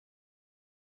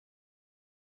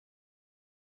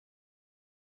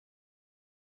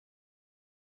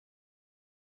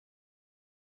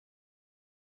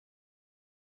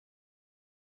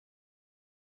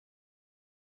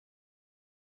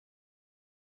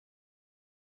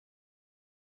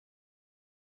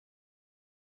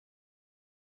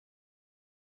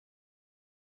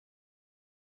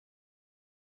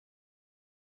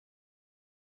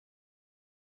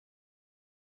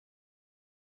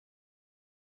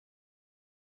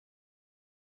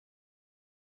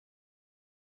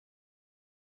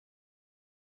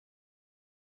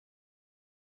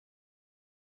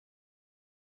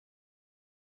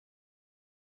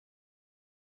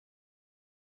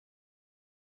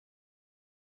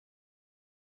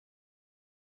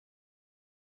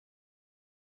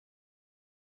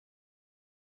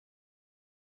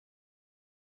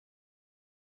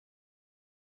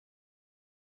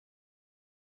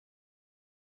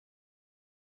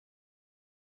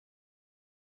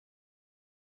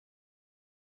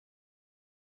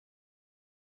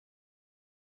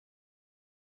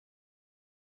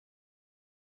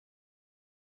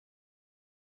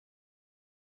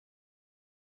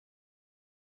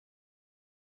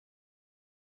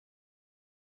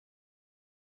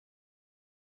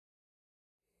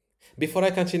Before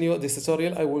I continue this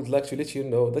tutorial, I would like to let you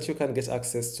know that you can get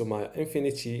access to my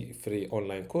Infinity Free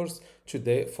online course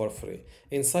today for free.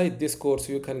 Inside this course,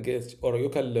 you can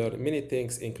learn many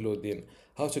things, including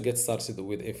how to get started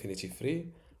with Infinity Free,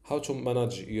 how to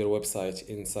manage your website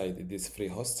inside this free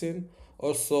hosting,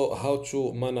 also how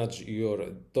to manage your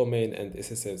domain and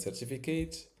SSL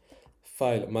certificate,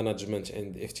 file management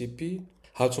and FTP,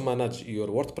 how to manage your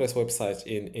WordPress website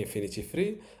in Infinity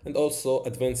Free, and also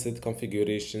advanced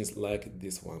configurations like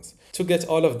these ones. To get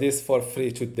all of this for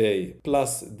free today,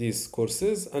 plus these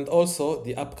courses, and also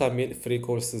the upcoming free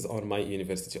courses on my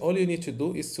university, all you need to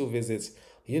do is to visit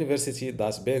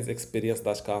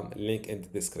university-bensexperience.com, link in the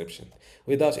description.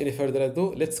 Without any further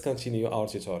ado, let's continue our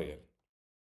tutorial.